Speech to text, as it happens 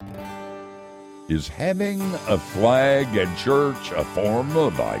Is having a flag at church a form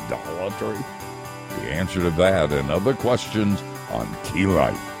of idolatry? The answer to that and other questions on Key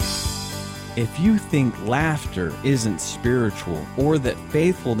Life. If you think laughter isn't spiritual or that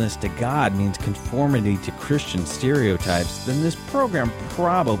faithfulness to God means conformity to Christian stereotypes, then this program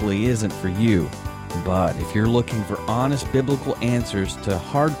probably isn't for you. But if you're looking for honest biblical answers to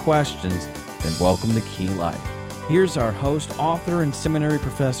hard questions, then welcome to Key Life. Here's our host, author, and seminary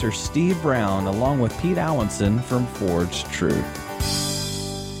professor Steve Brown, along with Pete Allenson from Forged Truth.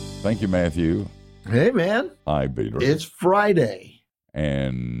 Thank you, Matthew. Hey, man. Hi, Peter. It's Friday.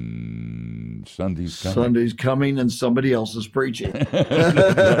 And Sunday's coming. Sunday's coming and somebody else is preaching.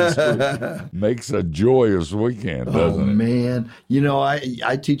 Makes a joyous weekend, doesn't it? Oh, man. You know,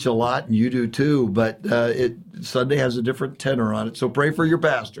 I teach a lot, and you do too, but Sunday has a different tenor on it, so pray for your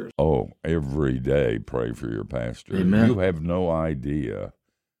pastors. Oh, every day pray for your pastor. Amen. You have no idea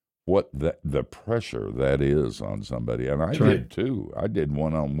what the pressure that is on somebody. And I did too. I did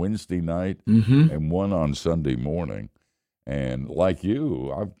one on Wednesday night and one on Sunday morning. And like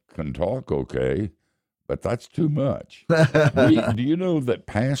you, I can talk okay, but that's too much. Do you know that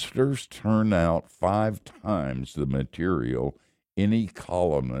pastors turn out 5 times the material any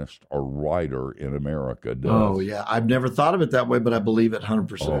columnist or writer in America does? Oh, yeah. I've never thought of it that way, but I believe it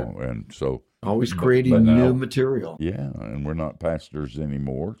 100%. Oh, and so always creating new material. Yeah, and we're not pastors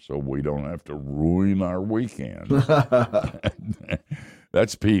anymore, so we don't have to ruin our weekend.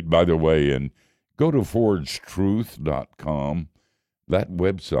 That's Pete, by the way, and go to forgedtruth.com. That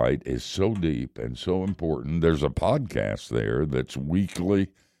website is so deep and so important. There's a podcast there that's weekly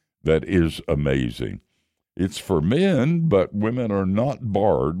that is amazing. It's for men, but women are not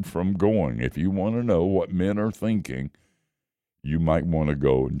barred from going. If you want to know what men are thinking, you might want to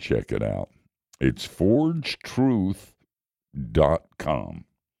go and check it out. It's forgedtruth.com.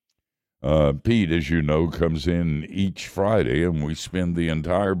 Pete, as you know, comes in each Friday, and we spend the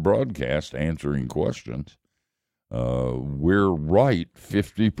entire broadcast answering questions. We're right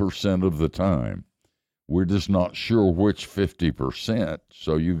 50% of the time. We're just not sure which 50%,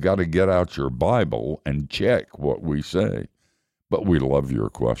 so you've got to get out your Bible and check what we say. But we love your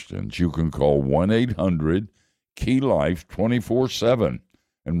questions. You can call 1-800-KEY-LIFE 24/7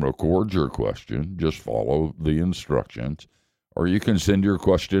 and record your question. Just follow the instructions. Or you can send your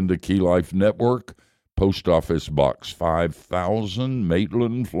question to Key Life Network, Post Office Box 5000,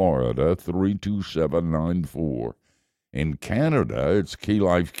 Maitland, Florida, 32794. In Canada, it's Key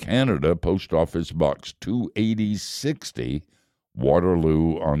Life Canada, Post Office Box 28060,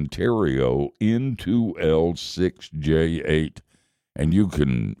 Waterloo, Ontario, N2L6J8. And you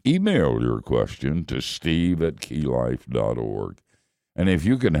can email your question to steve@keylife.org. And if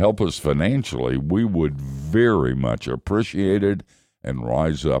you can help us financially, we would very much appreciate it and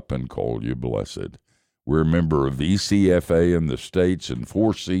rise up and call you blessed. We're a member of ECFA in the States and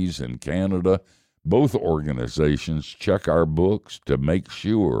 4Cs in Canada. Both organizations check our books to make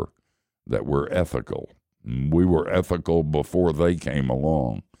sure that we're ethical. We were ethical before they came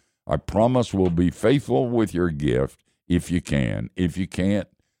along. I promise we'll be faithful with your gift if you can. If you can't,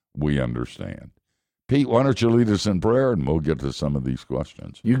 we understand. Pete, why don't you lead us in prayer, and we'll get to some of these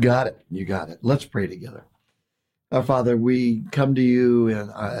questions. You got it. You got it. Let's pray together. Our Father, we come to you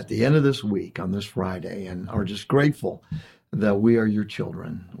at the end of this week on this Friday and are just grateful that we are your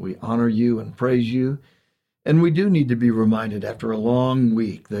children. We honor you and praise you. And we do need to be reminded after a long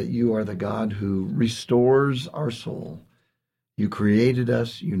week that you are the God who restores our soul. You created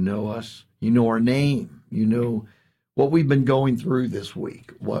us. You know our name. You know what we've been going through this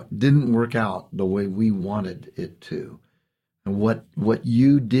week, what didn't work out the way we wanted it to, and what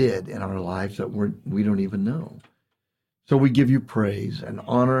you did in our lives that we don't even know. So we give you praise and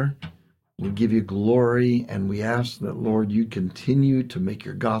honor. We give you glory, and we ask that, Lord, you continue to make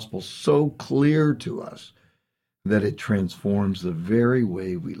your gospel so clear to us that it transforms the very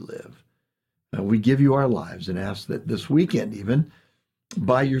way we live. We give you our lives and ask that this weekend even,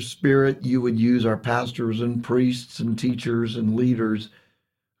 by your Spirit, you would use our pastors and priests and teachers and leaders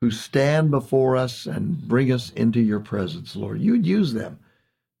who stand before us and bring us into your presence, Lord. You would use them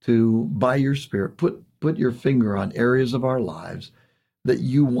to, by your Spirit, put your finger on areas of our lives that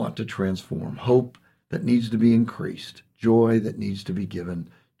you want to transform, hope that needs to be increased, joy that needs to be given,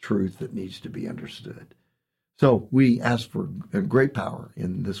 truth that needs to be understood. So we ask for a great power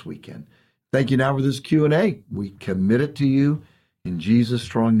in this weekend. Thank you now for this Q&A. We commit it to you. In Jesus'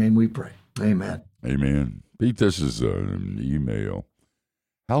 strong name we pray. Amen. Amen. Pete, this is an email.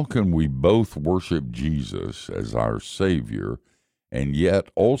 How can we both worship Jesus as our Savior and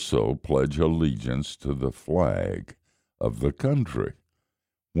yet also pledge allegiance to the flag of the country?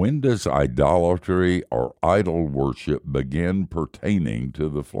 When does idolatry or idol worship begin pertaining to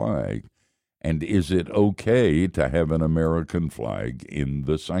the flag? And is it okay to have an American flag in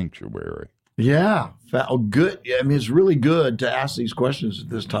the sanctuary? Yeah, good. I mean, it's really good to ask these questions at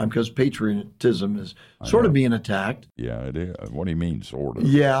this time because patriotism is sort of being attacked. Yeah, it is. What do you mean, sort of?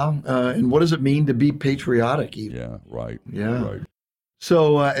 Yeah, and what does it mean to be patriotic even? Yeah, right. Yeah. Right.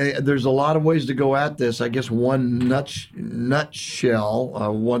 So there's a lot of ways to go at this. I guess one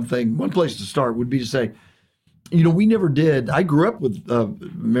nutshell, one place to start would be to say, we never did. I grew up with the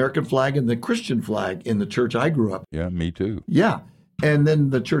American flag and the Christian flag in the church I grew up. Yeah, me too. Yeah. And then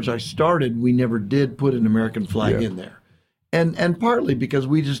the church I started, we never did put an American flag in there. And partly because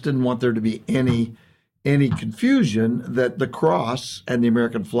we just didn't want there to be any confusion that the cross and the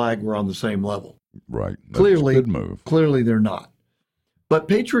American flag were on the same level. Right. That's Clearly, a good move. Clearly they're not. But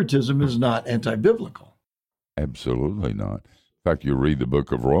patriotism is not anti-biblical. Absolutely not. In fact, you read the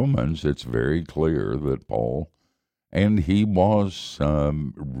book of Romans, it's very clear that Paul, and he was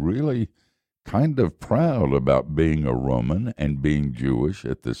really kind of proud about being a Roman and being Jewish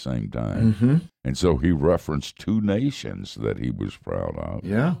at the same time. Mm-hmm. And so he referenced two nations that he was proud of.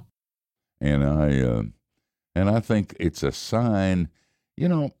 Yeah. And I think it's a sign,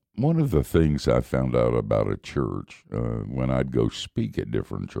 one of the things I found out about a church when I'd go speak at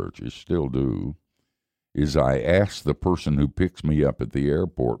different churches, still do, is I ask the person who picks me up at the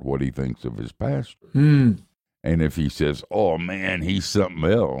airport what he thinks of his pastor. Mm. And if he says, oh, man, he's something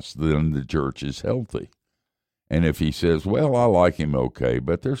else, then the church is healthy. And if he says, well, I like him okay,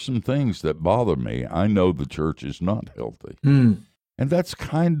 but there's some things that bother me, I know the church is not healthy. Mm. And that's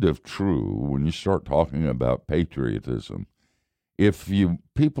kind of true when you start talking about patriotism. If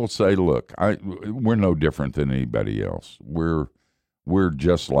people say, look, we're no different than anybody else. We're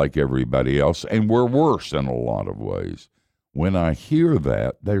just like everybody else, and we're worse in a lot of ways. When I hear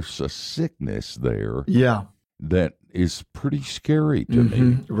that, there's a sickness there. Yeah. That is pretty scary to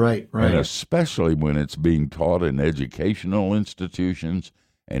me. Right. And especially when it's being taught in educational institutions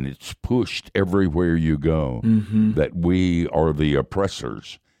and it's pushed everywhere you go, that we are the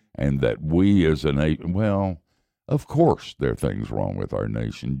oppressors and that we as a nation, well, of course there are things wrong with our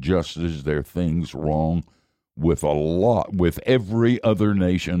nation, just as there are things wrong with every other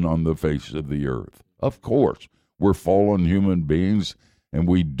nation on the face of the earth. Of course, we're fallen human beings and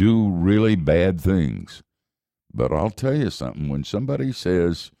we do really bad things. But I'll tell you something, when somebody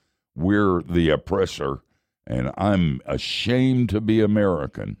says we're the oppressor and I'm ashamed to be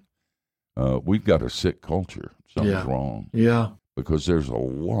American, we've got a sick culture. Something's wrong. Yeah. Because there's a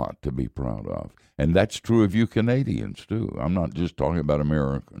lot to be proud of. And that's true of you Canadians, too. I'm not just talking about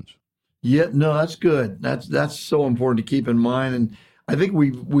Americans. Yeah, no, that's good. That's so important to keep in mind. And I think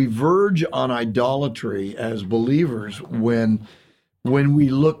we verge on idolatry as believers when we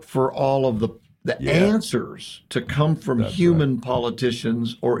look for all of the answers to come from human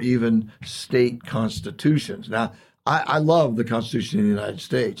politicians or even state constitutions. Now, I love the Constitution of the United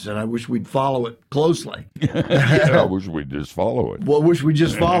States, and I wish we'd follow it closely. I wish we'd just follow it. Well, wish we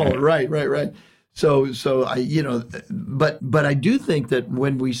just follow it. Right. So I, but I do think that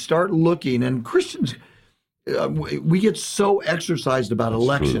when we start looking, and Christians, we get so exercised about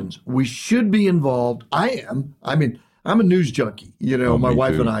elections. True. We should be involved. I am. I mean, I'm a news junkie. My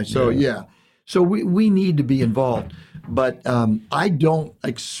wife too. And I. So yeah. So we need to be involved, but I don't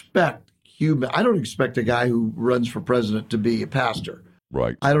expect a guy who runs for president to be a pastor.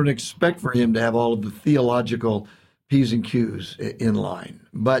 Right. I don't expect for him to have all of the theological P's and Q's in line,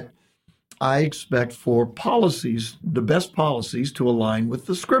 but I expect for policies, the best policies, to align with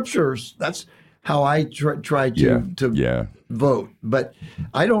the scriptures. That's how I try to vote. But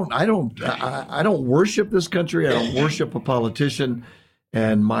I don't worship this country. I don't worship a politician.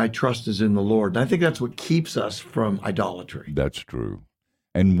 And my trust is in the Lord. And I think that's what keeps us from idolatry. That's true.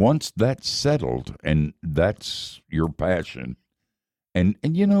 And once that's settled, and that's your passion, and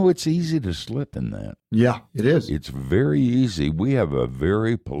it's easy to slip in that. Yeah, it is. It's very easy. We have a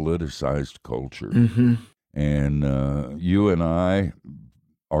very politicized culture. Mm-hmm. And you and I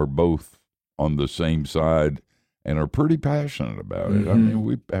are both on the same side and are pretty passionate about it. I mean,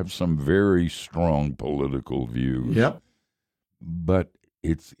 we have some very strong political views. Yep. But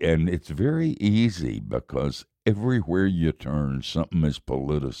it's very easy because everywhere you turn, something is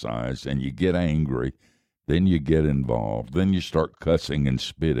politicized, and you get angry, then you get involved, then you start cussing and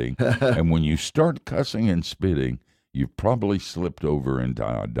spitting. And when you start cussing and spitting, you've probably slipped over into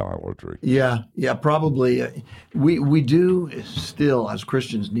idolatry. Yeah, probably. We do still, as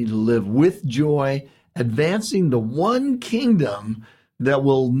Christians, need to live with joy, advancing the one kingdom that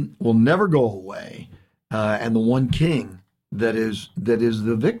will never go away, and the one king that is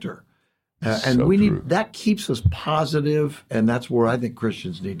the victor. And So we true. need that keeps us positive, and that's where I think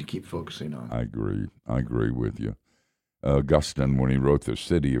Christians need to keep focusing on. I agree with you. Augustine, when he wrote The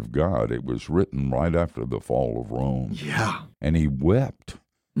City of God, it was written right after the fall of Rome. Yeah. And he wept,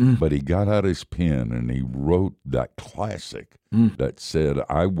 but he got out his pen and he wrote that classic that said,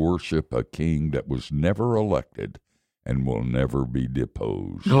 I worship a king that was never elected and will never be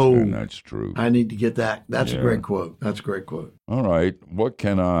deposed. Oh, and that's true. I need to get that. That's a Yeah. great quote. That's a great quote. All right. What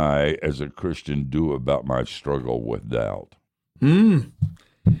can I, as a Christian, do about my struggle with doubt?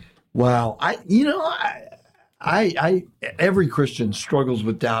 Wow. I every Christian struggles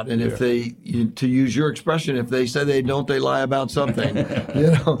with doubt, and if they, to use your expression, if they say they don't, they lie about something.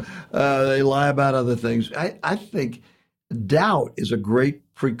 They lie about other things. I think doubt is a great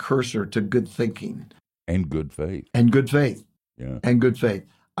precursor to good thinking And good faith. and good faith. Yeah. And good faith.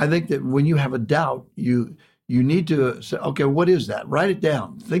 I think that when you have a doubt, you need to say, okay, what is that? Write it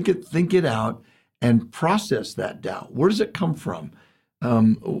down. Think it out, and process that doubt. Where does it come from?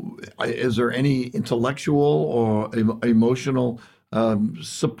 Is there any intellectual or emotional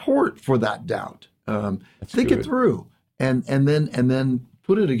support for that doubt? Think good. it through, and then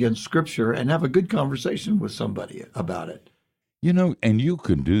put it against Scripture and have a good conversation with somebody about it. And you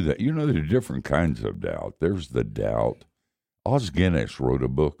can do that. There are different kinds of doubt. There's the doubt. Os Guinness wrote a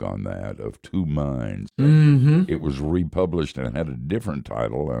book on that, of two minds. Mm-hmm. It was republished and had a different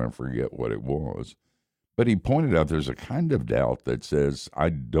title, and I forget what it was. But he pointed out there's a kind of doubt that says, I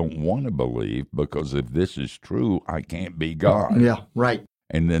don't want to believe because if this is true, I can't be God. Yeah, right.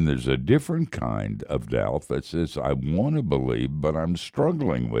 And then there's a different kind of doubt that says, I want to believe, but I'm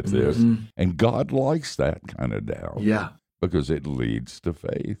struggling with this. And God likes that kind of doubt. Yeah, Because it leads to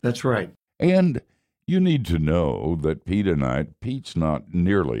faith. that's right. And you need to know that Pete's not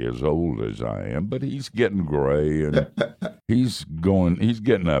nearly as old as I am, but he's getting gray and he's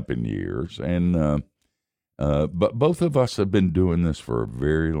getting up in years. And, but both of us have been doing this for a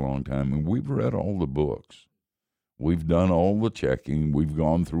very long time, and we've read all the books. We've done all the checking. We've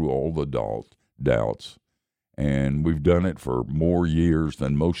gone through all the doubts, and we've done it for more years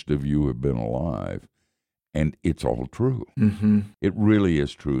than most of you have been alive. And it's all true. Mm-hmm. It really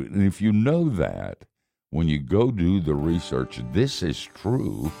is true. And if you know that, when you go do the research, this is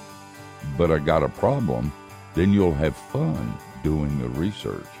true, but I got a problem, then you'll have fun doing the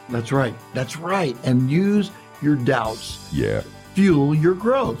research. That's right. That's right. And use your doubts. Yeah, Fuel your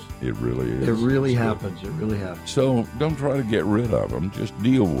growth. it really is. It really It's good. happens. It really happens. So don't try to get rid of them. Just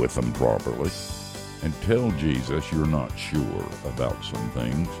deal with them properly. And tell Jesus you're not sure about some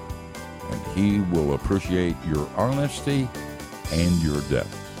things. And he will appreciate your honesty and your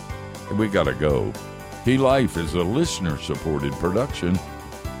depth. And we got to go. Key Life is a listener-supported production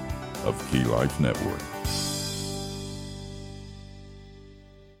of Key Life Network.